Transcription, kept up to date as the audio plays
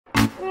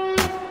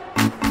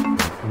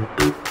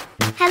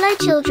Hello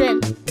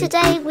children,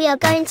 today we are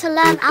going to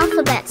learn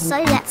alphabets,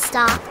 so let's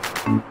start.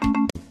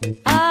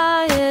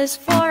 A is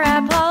for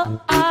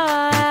apple,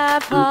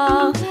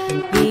 apple.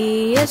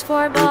 B is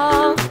for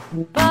ball,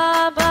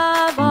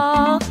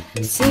 ball.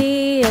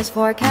 C is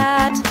for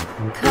cat,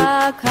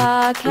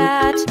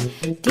 cat.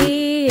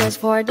 D is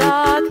for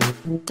dog,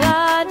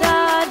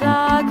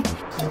 dog.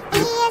 E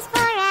is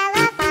for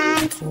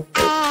elephant,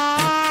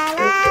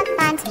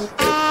 elephant.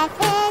 F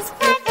is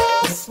for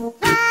fish,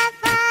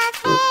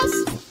 fish.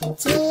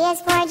 G is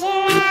for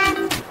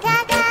giraffe,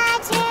 giraffe.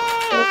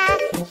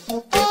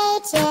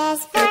 H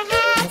is for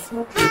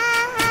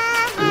hat,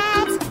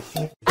 hat.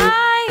 I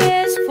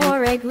is for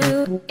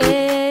igloo,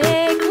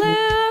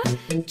 igloo.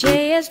 J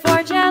is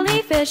for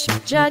jellyfish,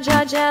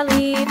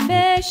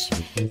 jellyfish.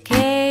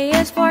 K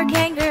is for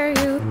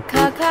kangaroo,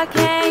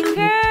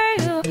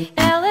 kangaroo.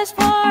 L is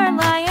for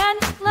lion,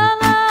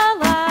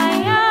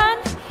 lion.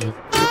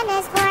 M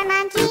is for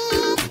monkey,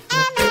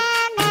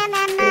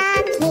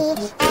 monkey.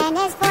 N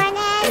is for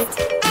nest,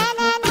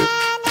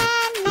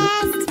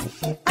 nest.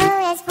 O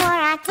is for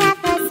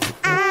octopus,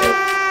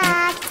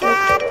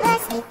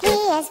 octopus. P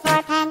is for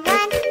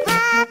penguin,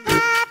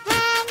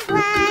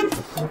 penguin.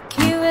 Q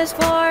is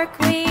for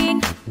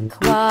queen,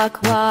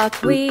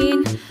 queen.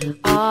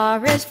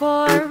 R is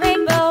for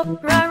rainbow,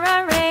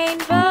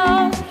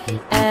 rainbow.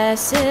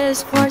 S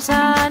is for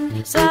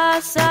sun,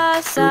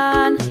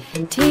 sun.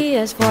 T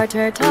is for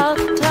turtle,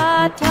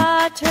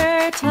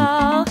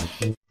 turtle.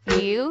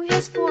 U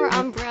is for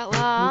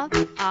umbrella,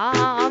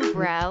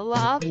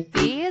 umbrella.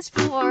 V is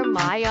for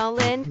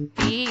violin,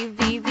 V.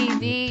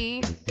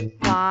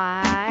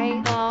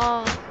 Violin.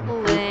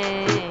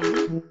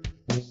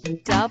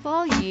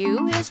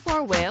 W is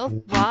for whale,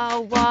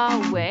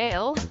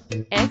 whale.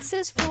 X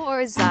is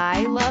for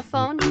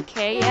xylophone,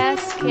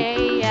 KS,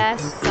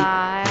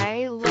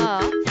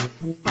 xylophone.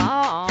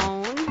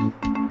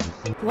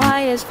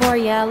 Y is for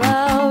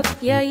yellow,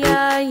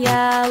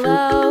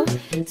 yellow.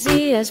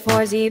 Z is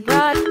for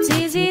zebra,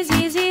 zebra.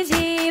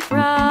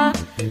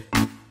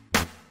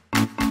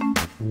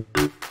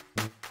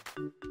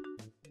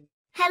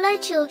 Hello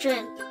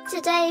children,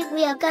 today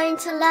we are going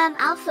to learn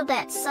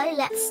alphabets, so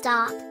let's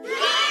start.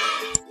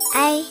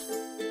 A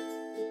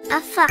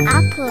for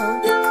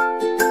apple.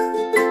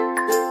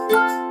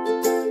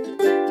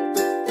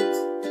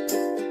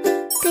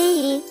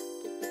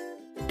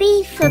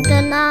 B for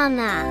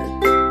banana.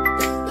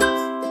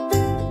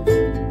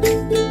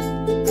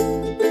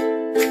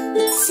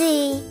 C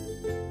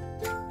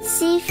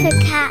for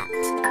cat.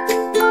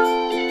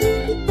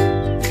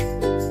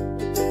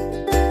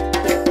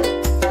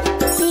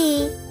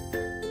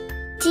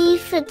 D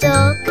for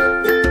dog.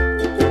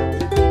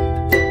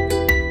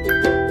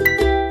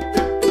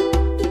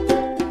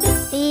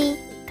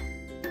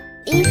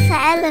 E for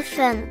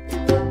elephant.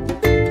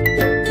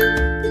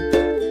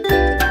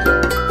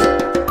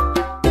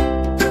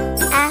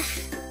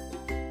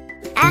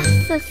 F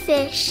for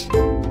fish.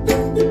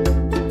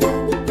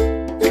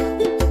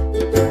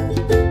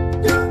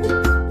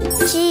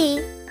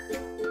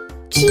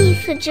 G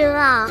for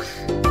giraffe.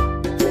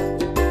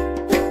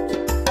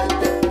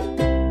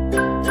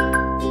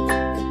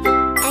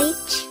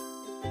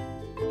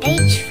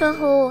 H for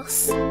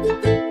horse.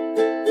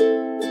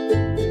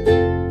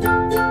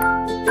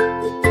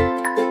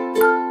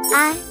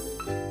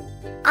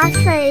 I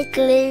for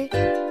igloo.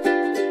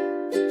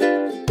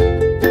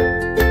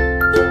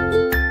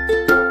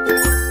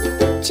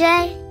 J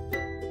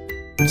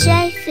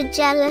for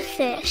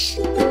jellyfish.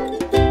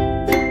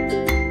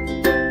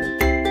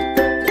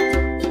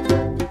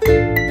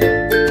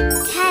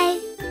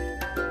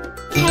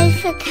 K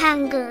for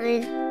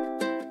kangaroo.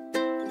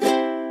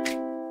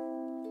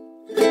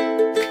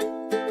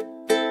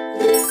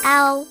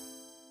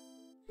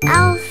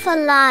 L for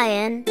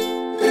lion.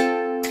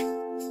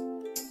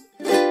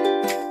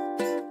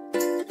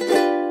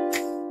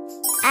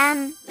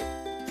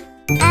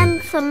 M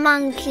for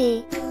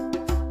monkey.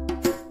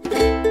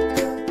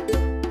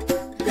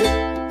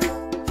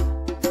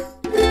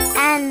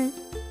 N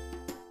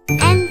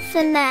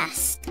for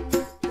nest.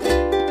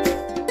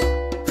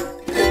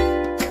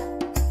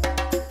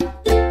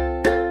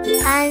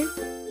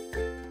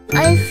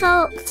 O for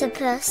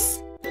octopus.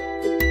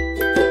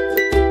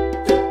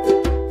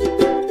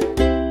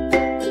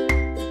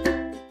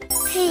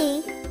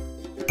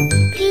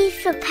 P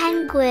for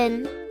penguin.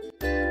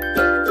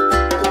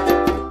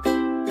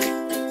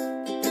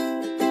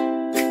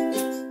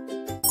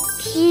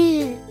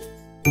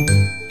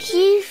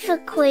 Q for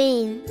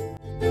queen.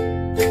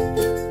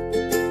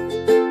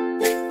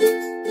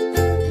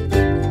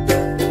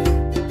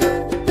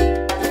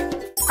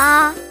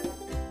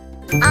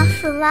 R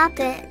for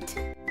rabbit.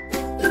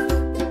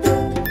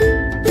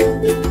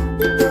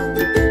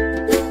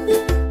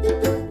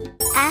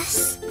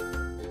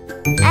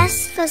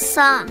 S for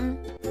sun.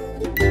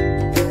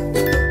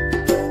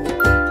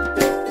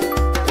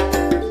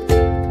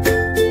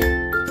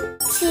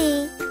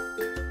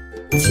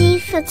 T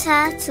for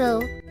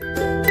turtle.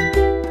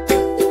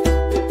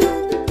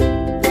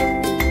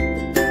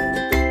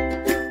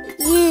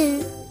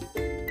 U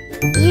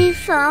U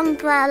for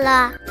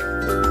umbrella.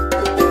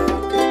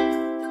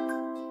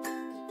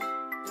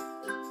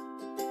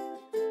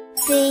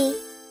 V.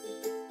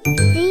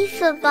 V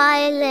for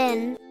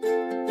violin.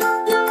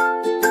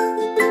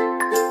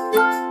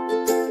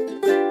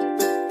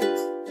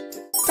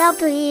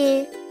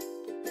 W.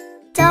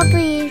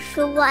 W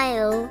for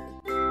whale.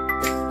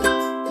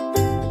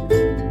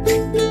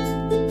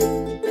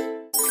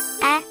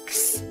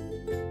 X.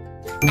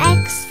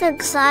 X for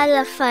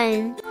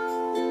xylophone.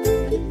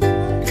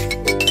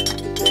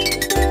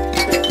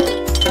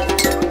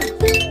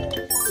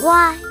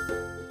 Y.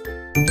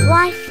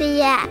 Y for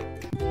yak.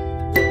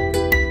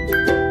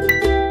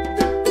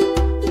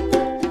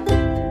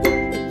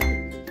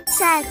 Z.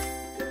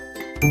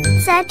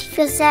 Z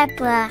for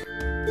zebra.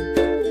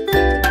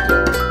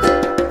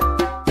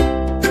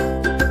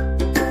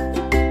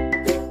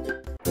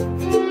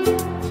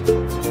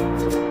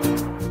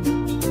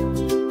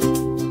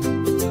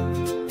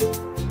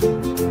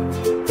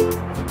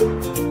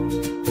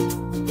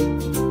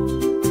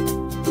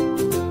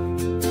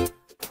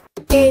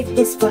 A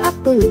is for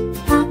apple,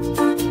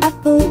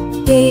 apple.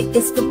 B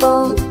is for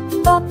ball,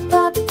 ball.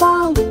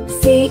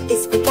 C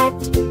is for cat,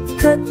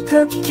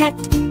 cat.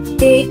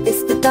 D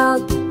is for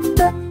dog,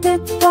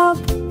 dog.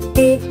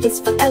 E is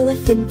for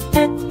elephant,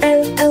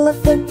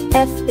 elephant.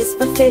 F is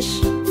for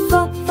fish,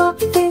 for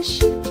fish.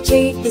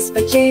 G is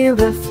for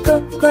giraffe,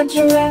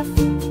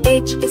 giraffe.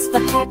 H is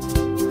for hat,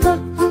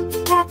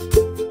 hat.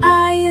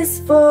 I is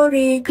for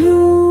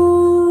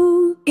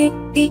igloo,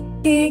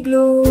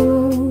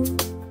 igloo.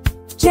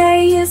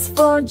 J is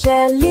for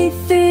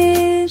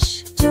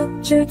jellyfish,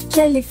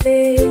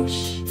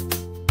 jellyfish.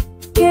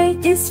 K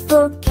is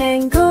for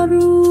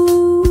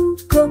kangaroo,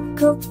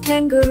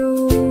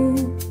 kangaroo.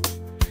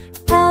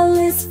 L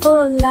is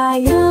for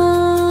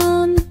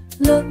lion,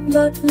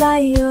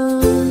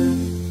 lion.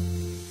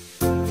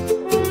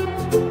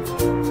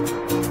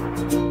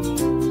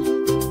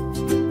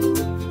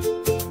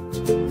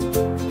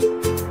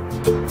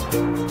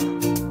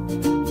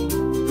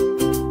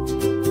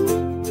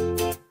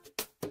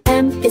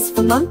 M is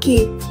for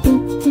monkey,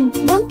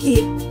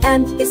 monkey.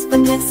 N is for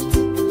nest,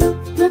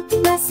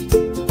 nest.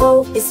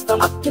 O is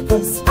for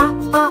octopus,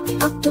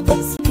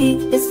 octopus. P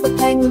is for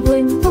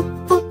penguin,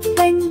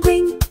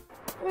 penguin.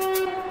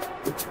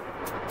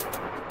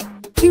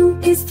 Q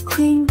is for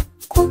queen,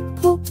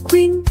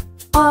 queen.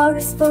 R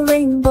is for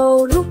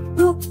rainbow,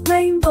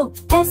 rainbow.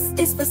 S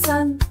is for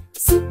sun,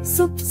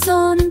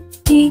 sun.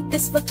 T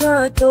is for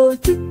turtle,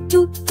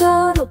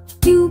 turtle.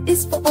 U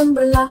is for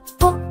umbrella,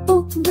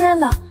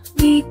 umbrella.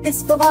 V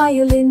is for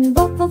violin,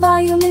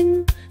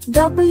 violin.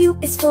 W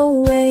is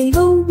for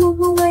whale,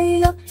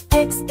 whale.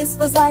 X is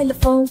for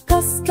xylophone,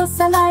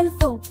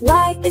 xylophone.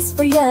 Y is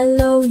for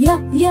yellow,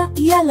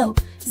 yellow.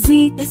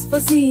 Z is for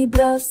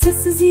zebra,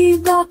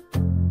 zebra.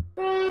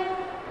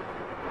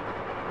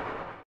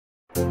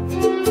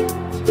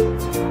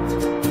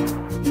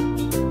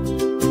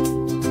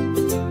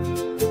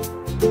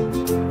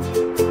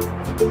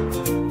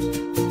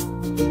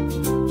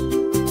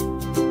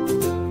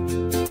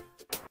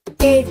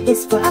 A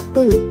is for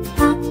apple,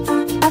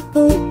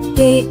 apple.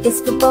 B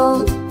is for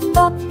ball,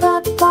 ball.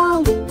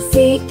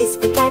 C is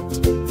for cat,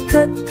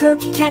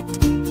 cat.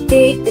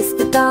 D is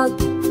for dog,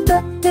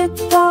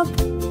 dog.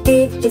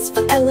 E is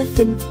for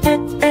elephant,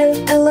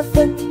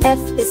 elephant. F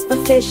is for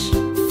fish,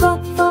 for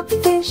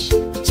fish.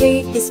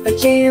 G is for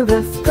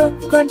giraffe,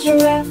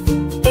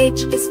 giraffe.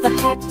 H is for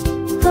hat,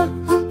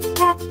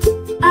 hat.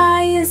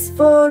 I is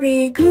for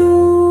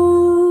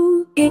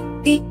igloo,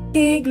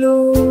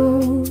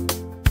 igloo.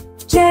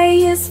 J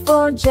is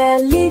for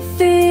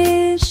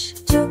jellyfish,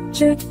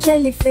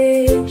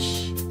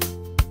 jellyfish.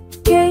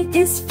 K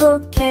is for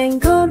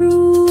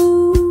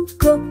kangaroo,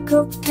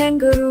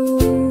 kangaroo.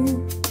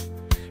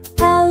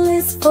 L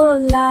is for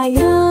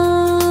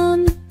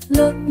lion,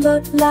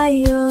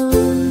 lion.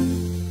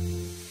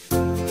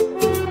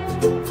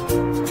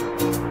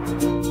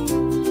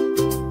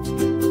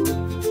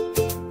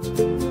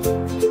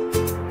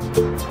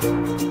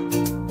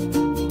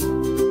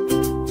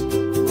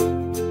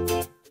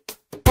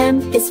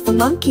 M is for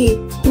monkey,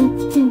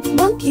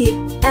 monkey.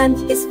 N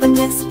is for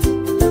nest,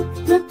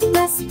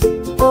 nest.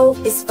 O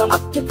is for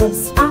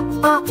octopus,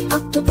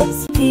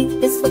 octopus. P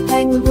is for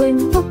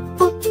penguin,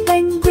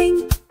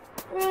 penguin.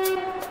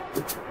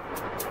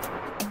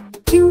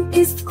 Q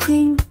is for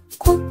queen,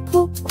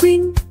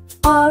 queen.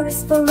 R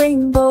is for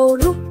rainbow,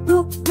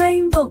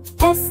 rainbow.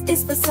 S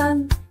is for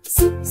sun,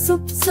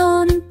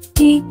 sun.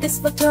 T is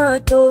for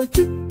turtle,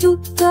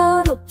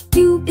 turtle.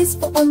 U is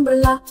for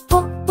umbrella,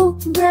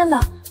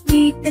 umbrella.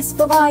 V is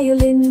for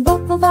violin,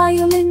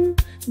 violin.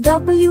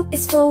 W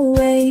is for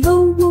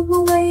whale,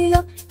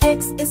 whale.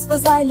 X is for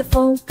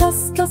xylophone,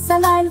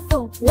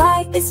 xylophone.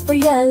 Y is for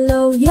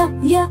yellow,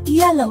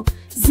 yellow.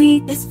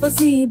 Z is for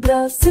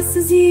zebra,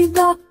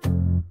 zebra.